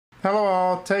Hello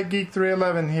all, Tech Geek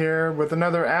 311 here with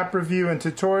another app review and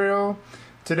tutorial.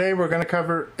 Today we're going to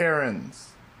cover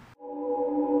Errands.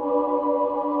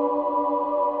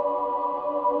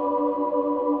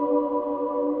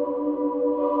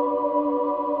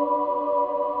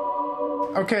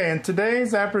 Okay, in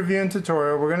today's app review and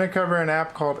tutorial we're going to cover an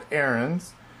app called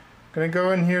Errands. I'm going to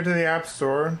go in here to the App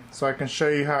Store so I can show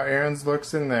you how Errands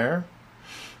looks in there.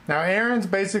 Now Errands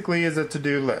basically is a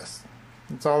to-do list.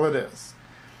 That's all it is.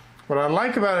 What I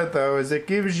like about it though is it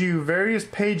gives you various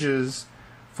pages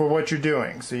for what you're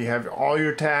doing. So you have all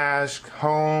your tasks,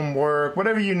 home, work,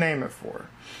 whatever you name it for.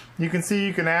 You can see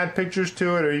you can add pictures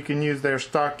to it or you can use their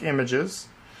stock images.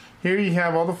 Here you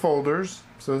have all the folders.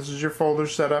 So this is your folder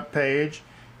setup page,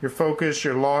 your focus,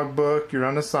 your logbook, your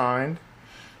unassigned.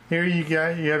 Here you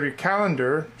have your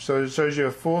calendar, so it shows you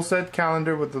a full set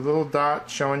calendar with the little dot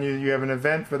showing you have an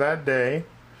event for that day.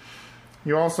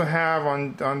 You also have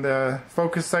on the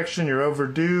focus section your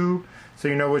overdue, so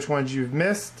you know which ones you've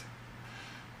missed.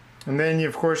 And then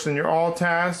of course in your all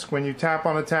tasks, when you tap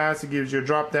on a task it gives you a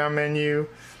drop down menu,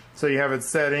 so you have it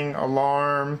setting,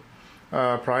 alarm,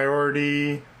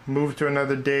 priority, move to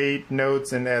another date,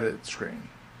 notes, and edit screen.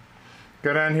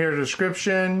 Go down here to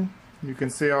description. You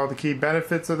can see all the key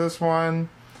benefits of this one.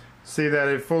 See that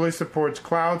it fully supports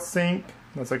cloud sync.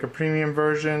 That's like a premium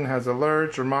version. It has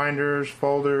alerts, reminders,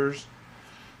 folders,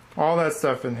 all that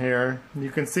stuff in here. You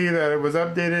can see that it was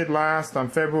updated last on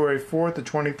February 4th of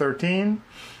 2013,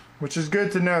 which is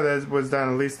good to know that it was done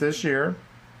at least this year.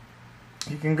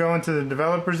 You can go into the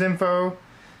developers info,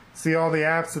 see all the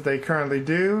apps that they currently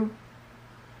do.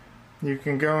 You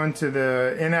can go into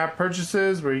the in-app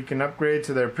purchases where you can upgrade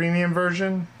to their premium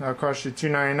version. That'll cost you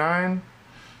 $2.99.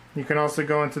 You can also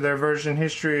go into their version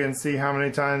history and see how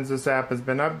many times this app has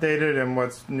been updated and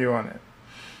what's new on it.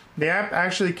 The app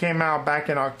actually came out back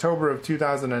in October of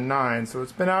 2009, so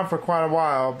it's been out for quite a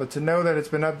while, but to know that it's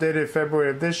been updated February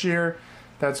of this year,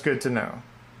 that's good to know.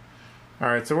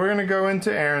 Alright, so we're going to go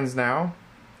into Errands now,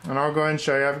 and I'll go ahead and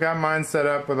show you. I've got mine set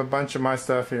up with a bunch of my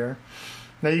stuff here.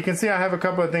 Now you can see I have a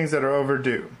couple of things that are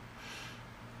overdue.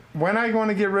 When I want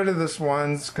to get rid of this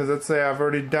ones, because let's say I've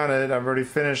already done it, I've already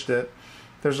finished it,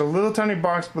 there's a little tiny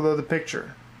box below the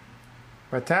picture.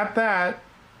 If I tap that,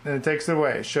 and it takes it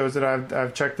away. It shows that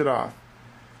I've checked it off.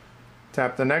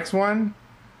 Tap the next one.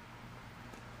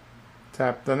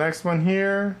 Tap the next one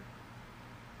here.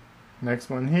 Next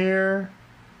one here.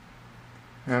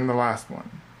 And the last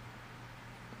one.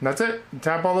 And that's it. You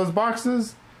tap all those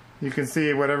boxes. You can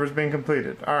see whatever's been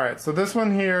completed. Alright, so this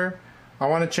one here, I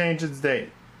want to change its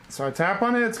date. So I tap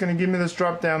on it, it's going to give me this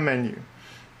drop down menu.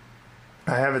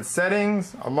 I have its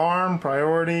settings, alarm,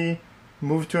 priority,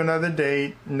 move to another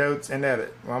date, notes, and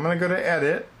edit. Well, I'm going to go to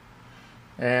edit,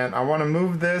 and I want to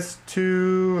move this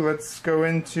to, let's go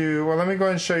into, well, let me go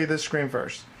ahead and show you this screen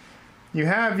first. You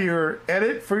have your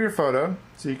edit for your photo,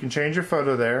 so you can change your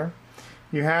photo there.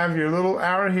 You have your little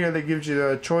arrow here that gives you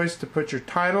the choice to put your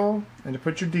title and to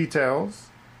put your details.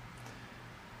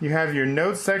 You have your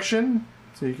notes section,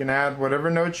 so you can add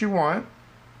whatever notes you want.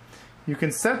 You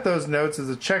can set those notes as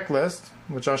a checklist,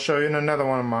 which I'll show you in another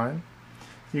one of mine.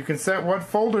 You can set what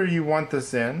folder you want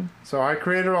this in. So I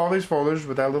created all these folders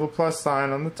with that little plus sign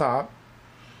on the top.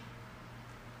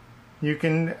 You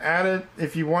can add it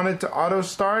if you want it to auto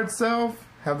star itself,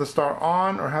 have the star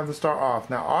on or have the star off.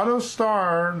 Now auto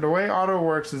star, the way auto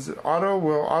works is auto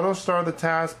will auto star the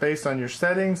task based on your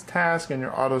settings, task, and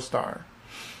your auto star.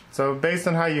 So based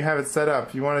on how you have it set up,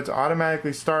 if you want it to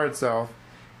automatically star itself,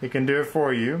 it can do it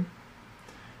for you.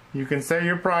 You can set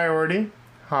your priority,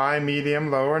 high,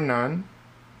 medium, low, or none.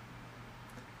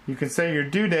 You can set your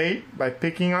due date by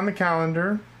picking on the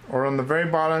calendar, or on the very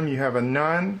bottom you have a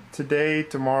none, today,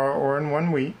 tomorrow, or in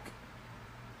 1 week.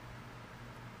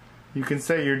 You can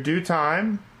set your due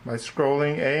time by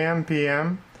scrolling AM,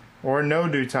 PM, or no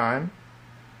due time.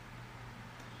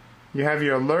 You have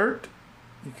your alert.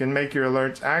 You can make your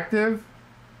alerts active.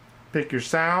 Pick your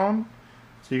sound.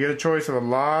 So you get a choice of a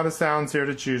lot of sounds here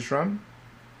to choose from.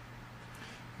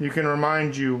 You can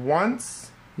remind you once.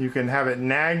 You can have it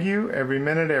nag you every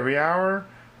minute, every hour,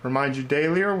 remind you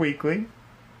daily or weekly.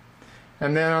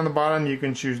 And then on the bottom you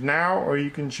can choose now or you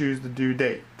can choose the due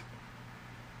date.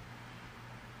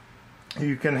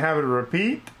 You can have it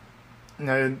repeat.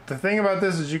 Now the thing about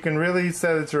this is you can really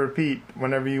set it to repeat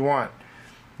whenever you want.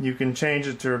 You can change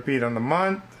it to repeat on the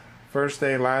month, first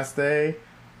day, last day,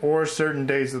 or certain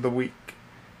days of the week.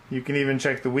 You can even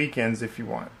check the weekends if you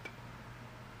want.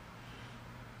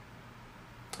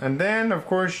 And then, of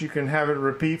course, you can have it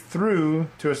repeat through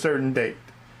to a certain date.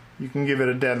 You can give it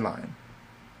a deadline.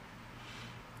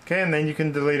 Okay, and then you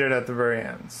can delete it at the very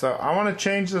end. So I want to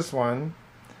change this one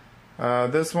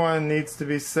This one needs to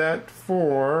be set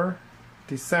for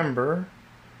December,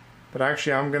 but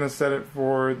actually I'm going to set it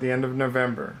for the end of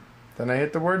November. Then I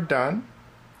hit the word done.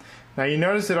 Now you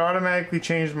notice it automatically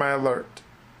changed my alert.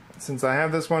 Since I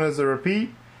have this one as a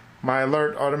repeat, my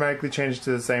alert automatically changed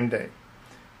to the same date.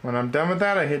 When I'm done with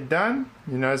that, I hit done.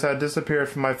 You notice how it disappeared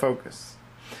from my focus.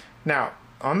 Now,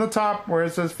 on the top where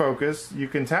it says focus, you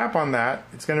can tap on that.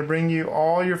 It's going to bring you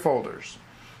all your folders.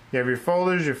 You have your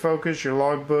folders, your focus, your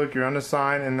logbook, your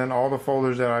unassigned, and then all the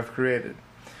folders that I've created.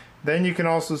 Then you can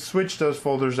also switch those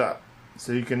folders up.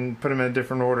 So you can put them in a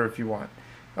different order if you want.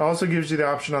 It also gives you the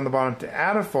option on the bottom to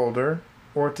add a folder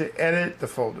or to edit the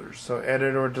folders. So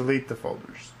edit or delete the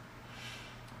folders.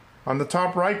 On the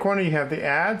top right corner you have the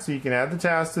add, so you can add the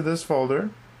task to this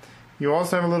folder. You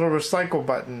also have a little recycle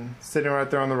button sitting right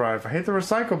there on the right. If I hit the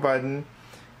recycle button,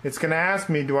 it's going to ask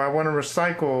me, do I want to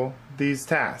recycle these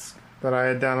tasks that I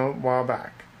had done a while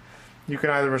back. You can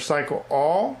either recycle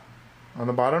all on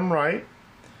the bottom right,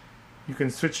 you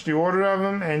can switch the order of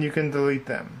them, and you can delete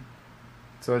them.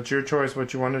 So it's your choice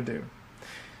what you want to do.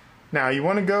 Now you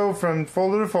want to go from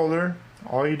folder to folder,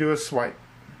 all you do is swipe.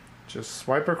 Just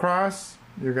swipe across.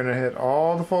 You're going to hit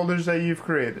all the folders that you've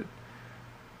created.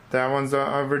 That one's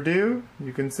overdue,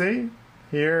 you can see.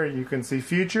 Here you can see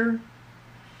future.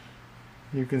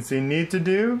 You can see need to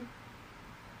do.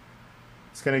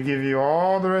 It's going to give you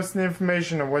all the rest of the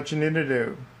information of what you need to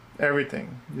do.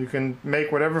 Everything. You can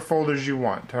make whatever folders you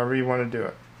want, however you want to do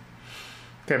it.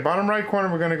 Okay, bottom right corner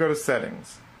we're going to go to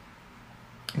settings.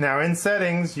 Now in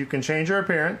settings you can change your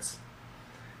appearance.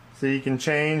 So you can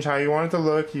change how you want it to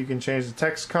look. You can change the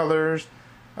text colors,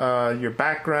 your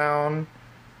background.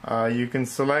 You can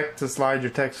select to slide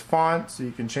your text font, so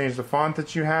you can change the font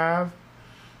that you have.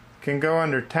 You can go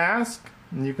under task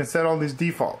and you can set all these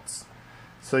defaults.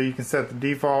 So you can set the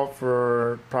default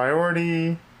for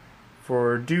priority,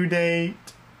 for due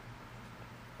date,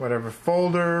 whatever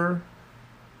folder,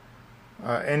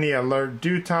 any alert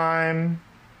due time.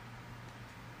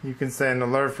 You can set an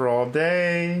alert for all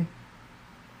day,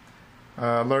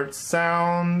 alert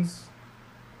sounds.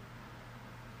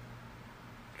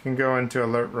 You can go into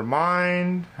alert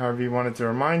remind, however you want it to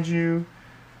remind you.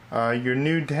 Your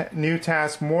new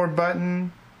task more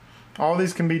button. All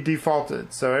these can be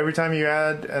defaulted. So every time you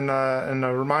add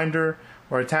a reminder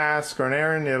or a task or an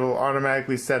errand, it'll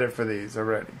automatically set it for these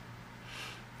already.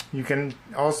 You can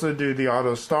also do the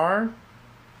auto star. You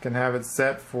can have it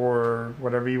set for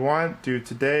whatever you want. Do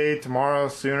today, tomorrow,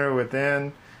 sooner,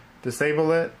 within.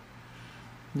 Disable it.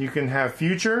 You can have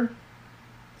future.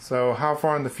 So how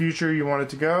far in the future you want it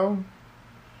to go.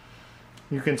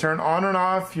 You can turn on and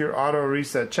off your auto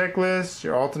reset checklist,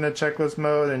 your alternate checklist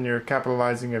mode, and your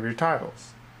capitalizing of your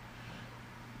titles.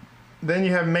 Then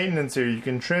you have maintenance here. You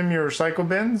can trim your recycle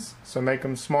bins, so make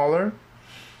them smaller.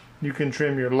 You can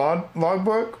trim your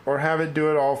logbook or have it do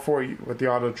it all for you with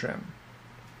the auto trim.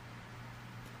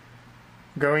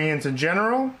 Going into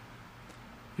general,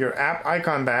 your app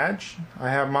icon badge.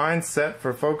 I have mine set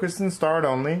for focus and start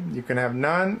only. You can have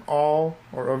none, all,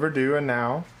 or overdue and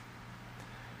now.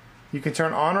 You can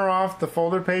turn on or off the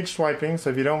folder page swiping, so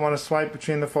if you don't want to swipe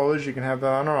between the folders, you can have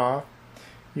that on or off.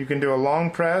 You can do a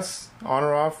long press on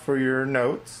or off for your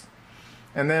notes.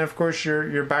 And then of course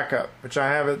your backup, which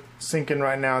I have it syncing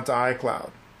right now to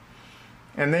iCloud.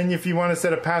 And then if you want to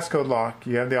set a passcode lock,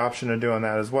 you have the option of doing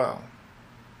that as well.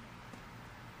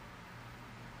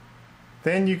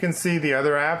 Then you can see the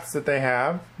other apps that they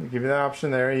have. They give you that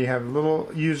option there. You have a little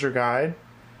user guide.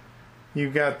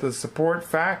 You've got the support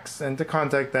fax and to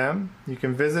contact them. You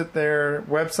can visit their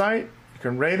website, you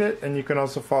can rate it, and you can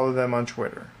also follow them on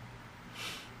Twitter.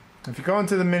 If you go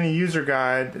into the mini user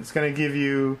guide, it's going to give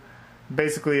you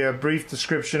basically a brief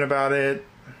description about it,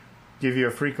 give you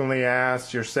a frequently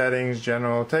asked, your settings,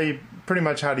 general, tell you pretty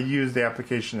much how to use the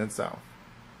application itself.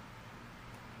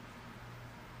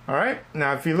 Alright,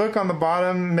 now if you look on the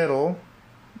bottom middle,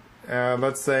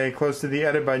 let's say close to the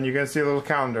edit button, you're going to see a little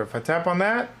calendar. If I tap on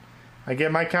that, I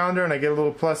get my calendar and I get a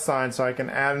little plus sign so I can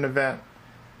add an event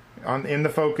in the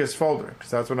focus folder, because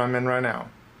that's what I'm in right now.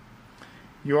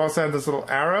 You also have this little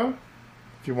arrow.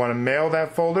 If you want to mail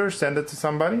that folder, send it to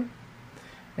somebody.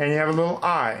 And you have a little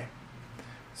eye.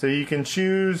 So you can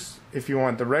choose if you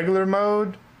want the regular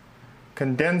mode,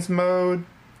 condensed mode,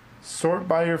 sort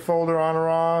by your folder on or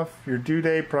off, your due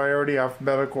date, priority,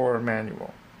 alphabetical, or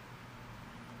manual.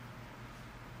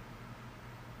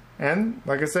 And,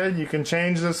 like I said, you can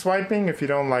change the swiping if you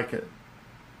don't like it.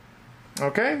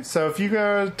 Okay, so if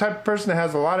you're the type of person that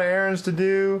has a lot of errands to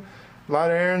do, a lot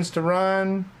of errands to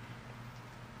run,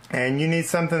 and you need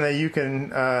something that you can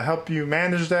help you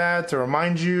manage that, to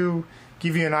remind you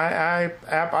give you an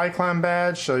app icon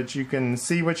badge so that you can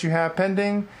see what you have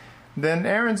pending, then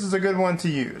Errands is a good one to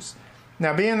use.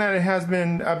 Now, being that it has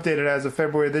been updated as of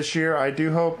February this year, I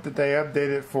do hope that they update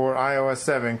it for iOS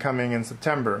 7 coming in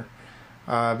September,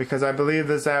 because I believe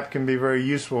this app can be very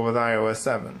useful with iOS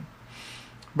 7.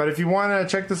 But if you want to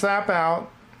check this app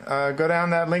out, go down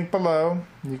that link below.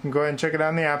 You can go ahead and check it out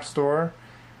in the App Store.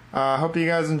 I hope you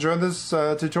guys enjoyed this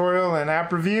tutorial and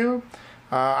app review.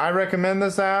 I recommend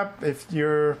this app if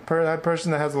you're that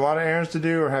person that has a lot of errands to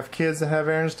do or have kids that have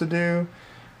errands to do.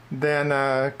 Then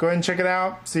go ahead and check it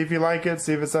out, see if you like it,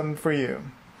 see if it's something for you.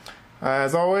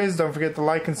 As always, don't forget to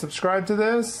like and subscribe to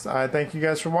this. I thank you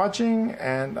guys for watching,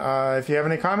 and if you have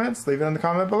any comments, leave it in the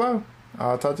comment below.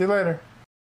 I'll talk to you later.